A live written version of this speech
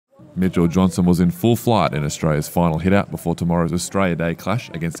Mitchell Johnson was in full flight in Australia's final hit-out before tomorrow's Australia Day clash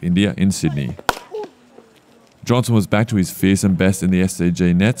against India in Sydney. Johnson was back to his fearsome best in the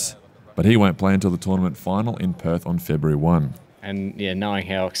SCG nets, but he won't play until the tournament final in Perth on February 1. And yeah, knowing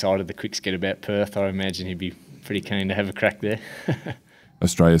how excited the Quicks get about Perth, I imagine he'd be pretty keen to have a crack there.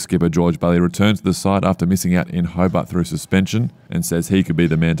 Australia skipper George Bailey returned to the side after missing out in Hobart through suspension and says he could be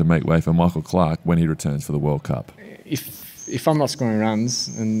the man to make way for Michael Clarke when he returns for the World Cup. If I'm not scoring runs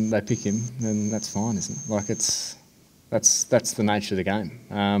and they pick him, then that's fine, isn't it? Like that's the nature of the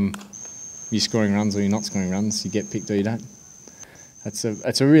game. You're scoring runs or you're not scoring runs. You get picked or you don't.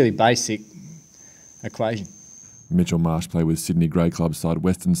 It's a really basic equation. Mitchell Marsh played with Sydney Grey Club side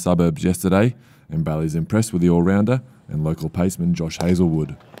Western Suburbs yesterday, and Bailey's impressed with the all-rounder and local paceman Josh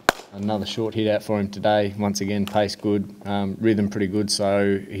Hazlewood. Another short hit out for him today. Once again, pace good, rhythm pretty good,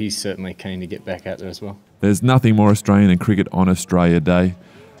 so he's certainly keen to get back out there as well. There's nothing more Australian than cricket on Australia Day,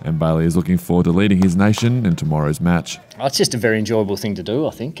 and Bailey is looking forward to leading his nation in tomorrow's match. It's just a very enjoyable thing to do,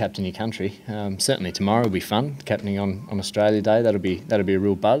 I think, captain your country. Certainly tomorrow will be fun, captaining on Australia Day. That'll be a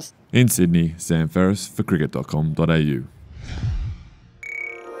real buzz. In Sydney, Sam Ferris for cricket.com.au.